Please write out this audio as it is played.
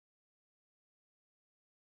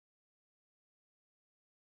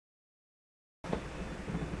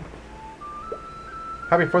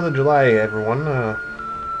Happy 4th of July, everyone.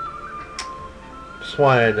 Just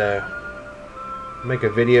wanted to make a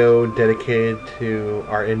video dedicated to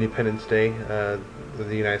our Independence Day of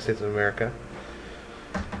the United States of America.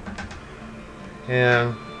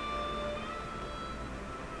 And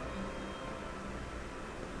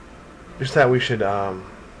just that we should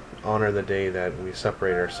honor the day that we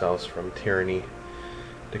separate ourselves from tyranny,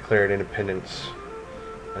 declared independence,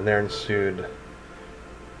 and there ensued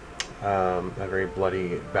a very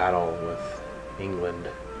bloody battle with England.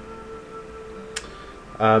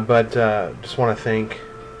 But just want to thank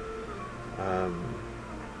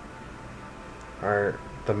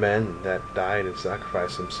the men that died and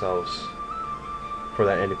sacrificed themselves for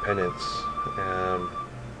that independence.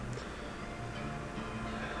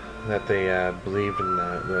 That they believed in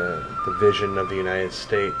the vision of the United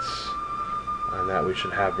States, and that we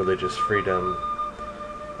should have religious freedom,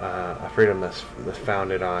 a freedom that's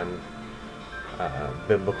founded on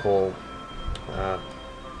biblical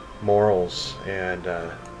morals, and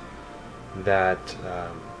that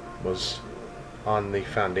was on the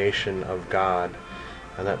foundation of God,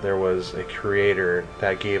 and that there was a creator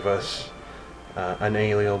that gave us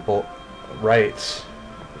unalienable rights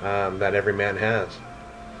that every man has.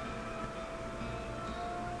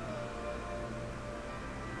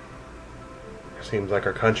 It seems like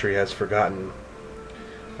our country has forgotten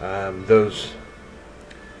those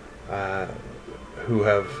who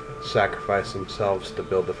have sacrificed themselves to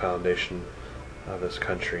build the foundation of this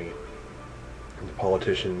country. And the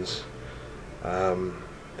politicians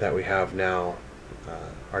that we have now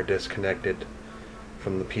are disconnected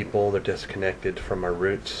from the people. They're disconnected from our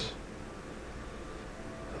roots.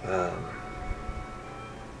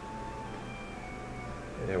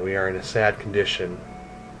 We are in a sad condition,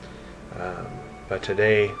 but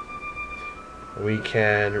today we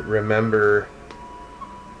can remember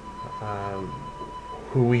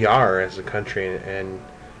who we are as a country and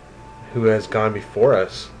who has gone before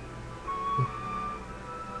us.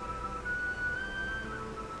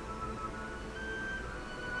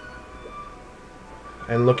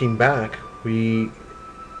 And looking back, we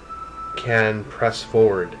can press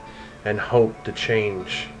forward and hope to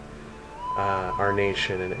change our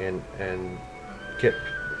nation and get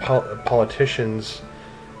politicians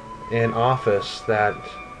in office that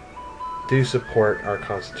do support our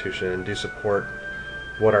Constitution and do support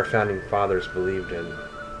what our founding fathers believed in.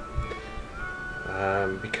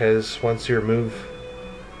 Because once you remove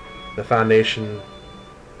the foundation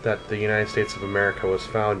that the United States of America was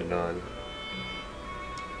founded on,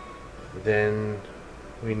 then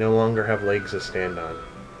we no longer have legs to stand on.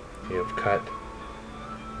 You have cut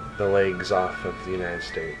the legs off of the United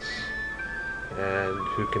States, and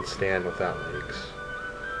who can stand without legs?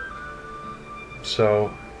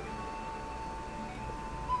 So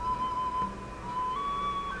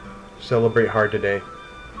celebrate hard today.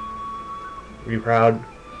 Be proud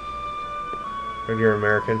that you're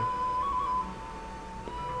American.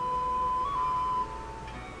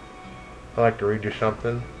 I'd like to read you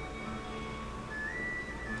something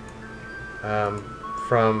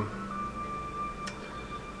from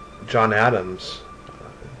John Adams.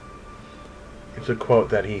 It's a quote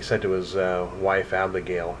that he said to his wife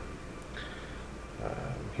Abigail.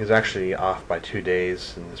 He was actually off by 2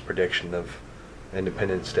 days in his prediction of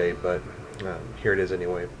Independence Day, but here it is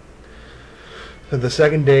anyway. So the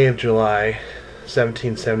second day of July,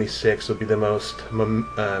 1776, will be the most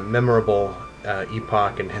memorable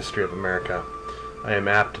epoch in history of America. I am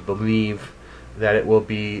apt to believe that it will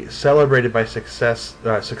be celebrated by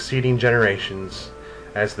succeeding generations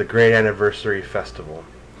as the great anniversary festival.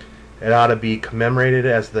 It ought to be commemorated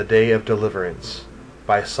as the day of deliverance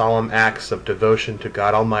by solemn acts of devotion to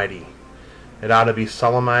God Almighty. It ought to be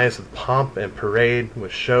solemnized with pomp and parade,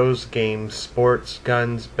 with shows, games, sports,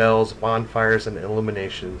 guns, bells, bonfires, and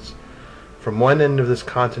illuminations, from one end of this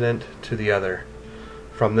continent to the other,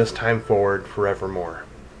 from this time forward forevermore.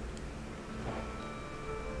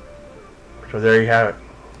 So there you have it.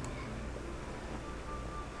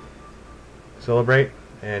 Celebrate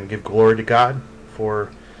and give glory to God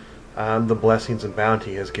for the blessings and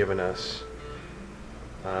bounty He has given us.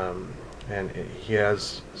 And He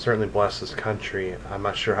has certainly blessed this country. I'm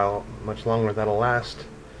not sure how much longer that'll last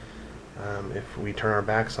if we turn our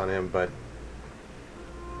backs on Him, but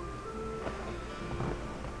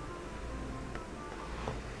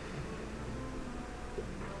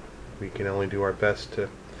we can only do our best to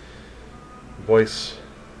voice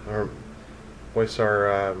our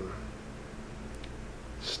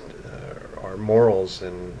morals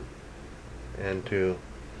and to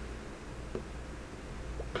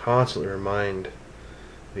constantly remind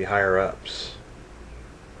the higher ups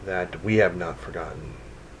that we have not forgotten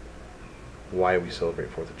why we celebrate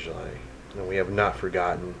 4th of July. And we have not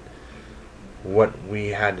forgotten what we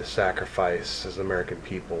had to sacrifice as American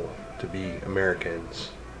people to be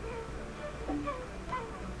Americans.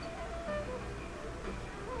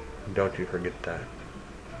 Don't you forget that.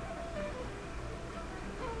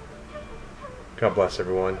 God bless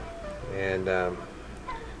everyone, and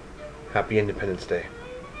happy Independence Day.